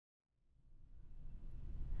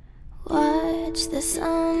Watch the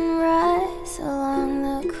sunrise along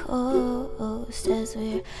the coast as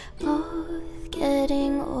we're both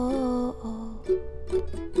getting old.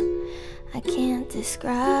 I can't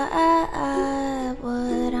describe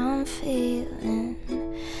what I'm feeling,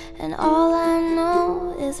 and all I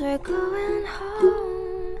know is we're going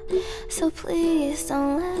home. So please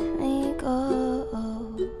don't let me go.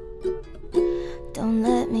 Don't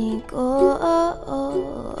let me go.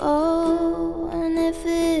 And if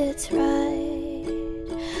it's right,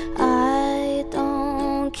 I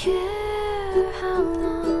don't care how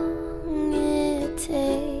long it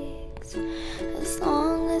takes. As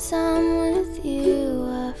long as I'm with you,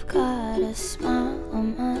 I've got a smile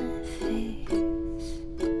on my face.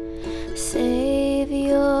 Save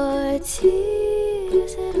your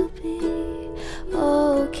tears, it'll be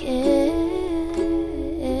okay.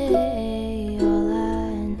 All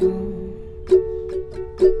I know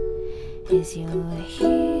is you're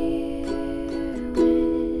here with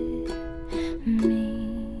me.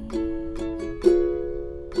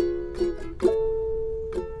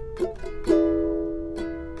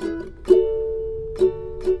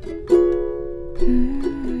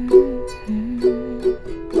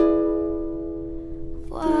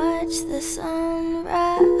 Watch the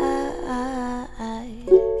sunrise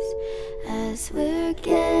as we're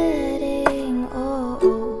getting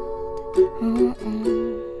old.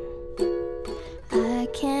 I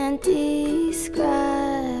can't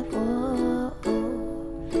describe.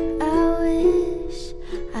 I wish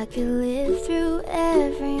I could live through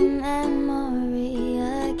every memory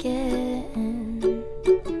again.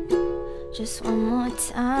 Just one more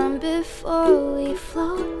time before we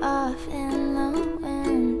float off in the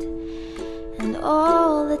wind. And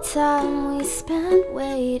all the time we spent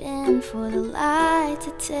waiting for the light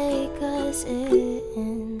to take us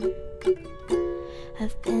in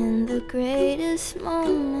have been the greatest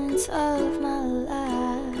moments of my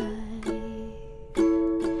life.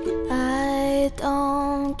 I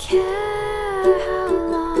don't care how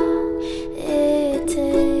long it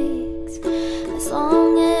takes. As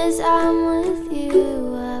long as I'm with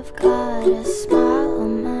you, I've got a smile